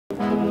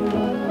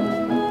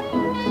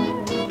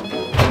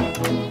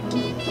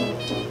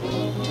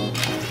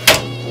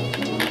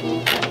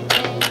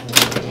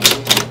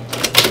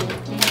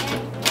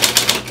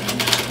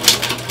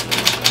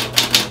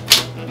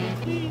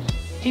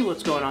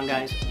what's going on,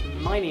 guys?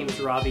 My name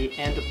is Robbie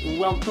and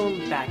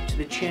welcome back to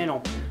the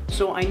channel.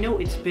 So I know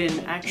it's been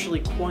actually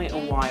quite a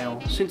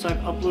while since I've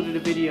uploaded a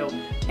video,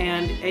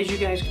 and as you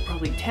guys could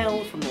probably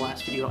tell from the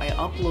last video I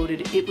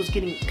uploaded, it was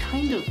getting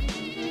kind of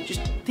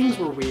things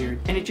were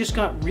weird, and it just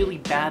got really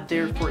bad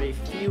there for a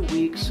few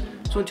weeks.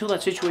 So until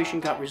that situation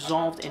got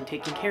resolved and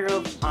taken care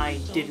of, I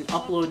didn't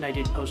upload and I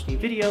didn't post any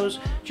videos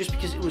just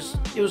because it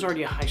was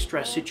already a high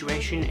stress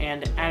situation,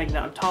 and adding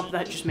that on top of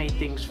that just made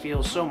things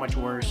feel so much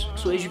worse.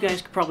 So as you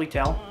guys could probably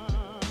tell,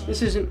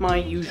 this isn't my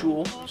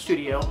usual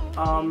studio.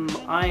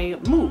 I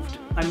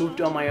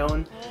moved on my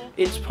own.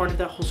 It's part of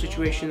that whole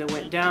situation that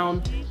went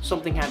down.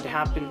 Something had to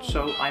happen,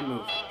 so I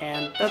moved.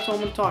 And that's all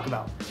I'm going to talk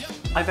about.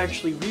 I've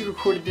actually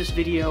re-recorded this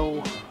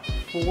video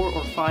 4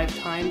 or 5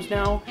 times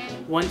now.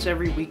 Once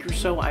every week or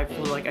so, I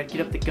feel like I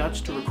get up the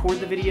guts to record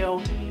the video,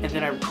 and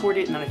then I record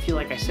it, and then I feel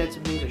like I said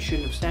some things I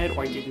shouldn't have said,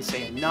 or I didn't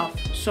say enough.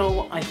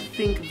 So I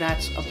think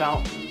that's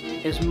about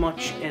as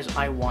much as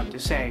I want to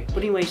say. But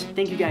anyways,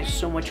 thank you guys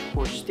so much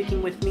for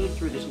sticking with me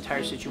through this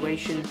entire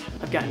situation.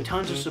 I've gotten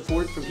tons of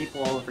support from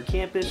people all over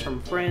campus,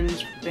 from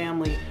friends, from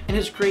family, and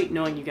it's great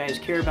knowing you guys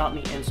care about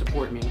me and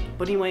support me.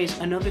 But anyways,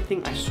 another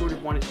thing I sort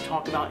of wanted to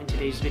talk about in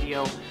today's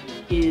video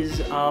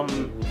is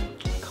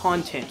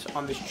content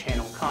on this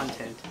channel,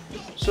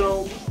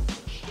 So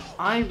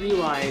I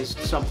realized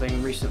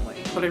something recently,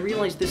 but I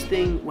realized this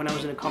thing when I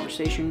was in a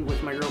conversation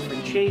with my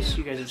girlfriend Chase.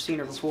 You guys have seen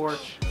her before,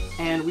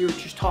 and we were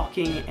just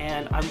talking,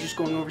 and I was just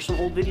going over some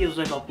old videos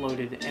I've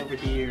uploaded over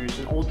the years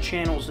and old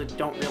channels that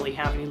don't really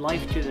have any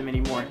life to them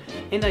anymore.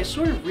 And I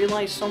sort of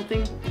realized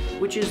something,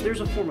 which is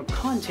there's a form of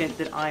content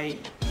that I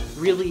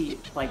really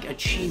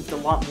achieved a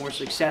lot more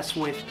success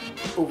with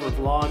over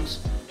vlogs,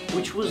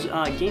 which was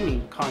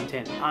gaming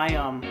content.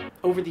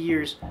 Over the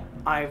years,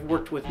 I've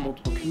worked with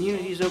multiple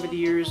communities over the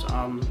years.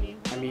 I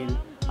mean,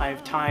 I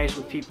have ties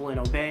with people in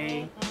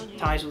Obey,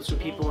 ties with some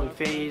people in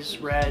FaZe,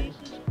 Red.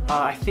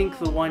 I think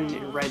the one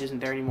in Red isn't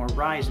there anymore.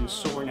 Rise and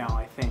Soar now,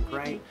 I think,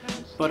 right?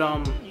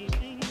 But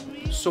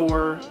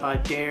Soar,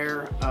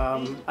 Dare.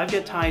 I've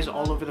got ties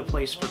all over the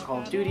place for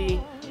Call of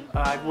Duty.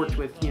 I've worked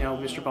with,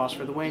 Mr. Boss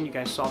for the Win. You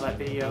guys saw that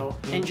video.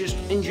 And just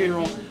in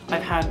general,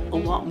 I've had a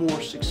lot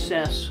more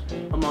success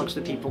amongst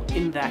the people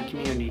in that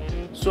community.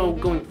 So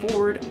going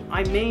forward,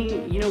 I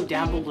may,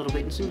 dabble a little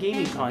bit in some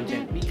gaming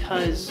content,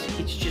 because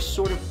it's just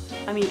sort of,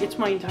 it's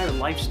my entire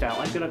lifestyle.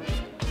 I've got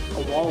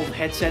a wall of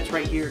headsets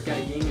right here, got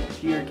a gaming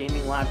computer,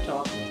 gaming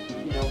laptop,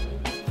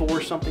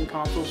 4-something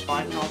consoles,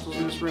 5 consoles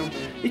in this room.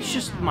 It's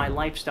just my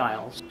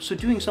lifestyle. So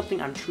doing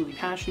something I'm truly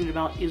passionate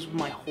about is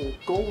my whole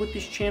goal with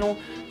this channel.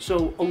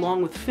 So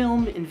along with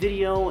film and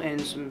video and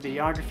some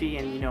videography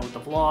and, the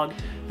vlog,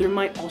 there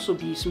might also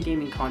be some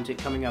gaming content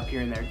coming up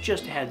here and there,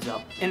 just a heads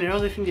up. And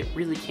another thing that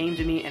really came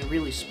to me and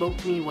really spoke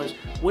to me was,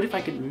 what if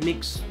I could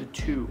mix the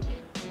two?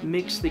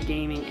 Mix the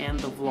gaming and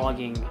the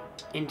vlogging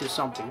into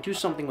something, do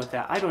something with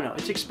that. I don't know,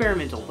 it's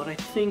experimental, but I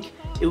think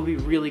it would be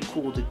really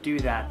cool to do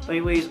that. But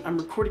anyways, I'm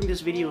recording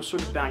this video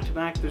sort of back to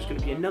back. There's going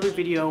to be another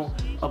video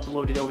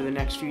uploaded over the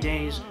next few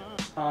days.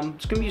 It's going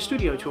to be a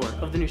studio tour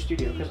of the new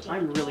studio, because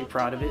I'm really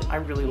proud of it. I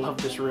really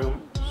love this room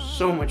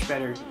so much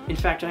better. In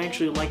fact, I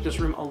actually like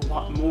this room a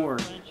lot more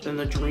than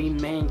the dream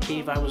man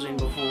cave I was in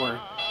before.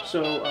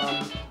 So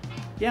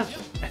yeah,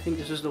 I think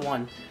this is the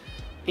one.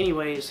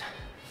 Anyways,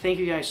 thank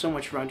you guys so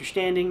much for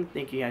understanding.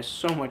 Thank you guys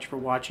so much for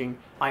watching.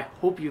 I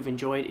hope you've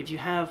enjoyed. If you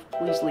have,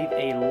 please leave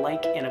a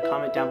like and a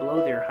comment down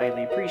below. They're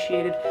highly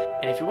appreciated.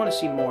 And if you want to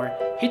see more,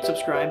 hit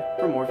subscribe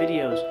for more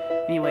videos.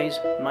 Anyways,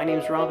 my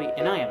name's Robbie,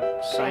 and I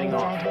am signing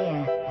off.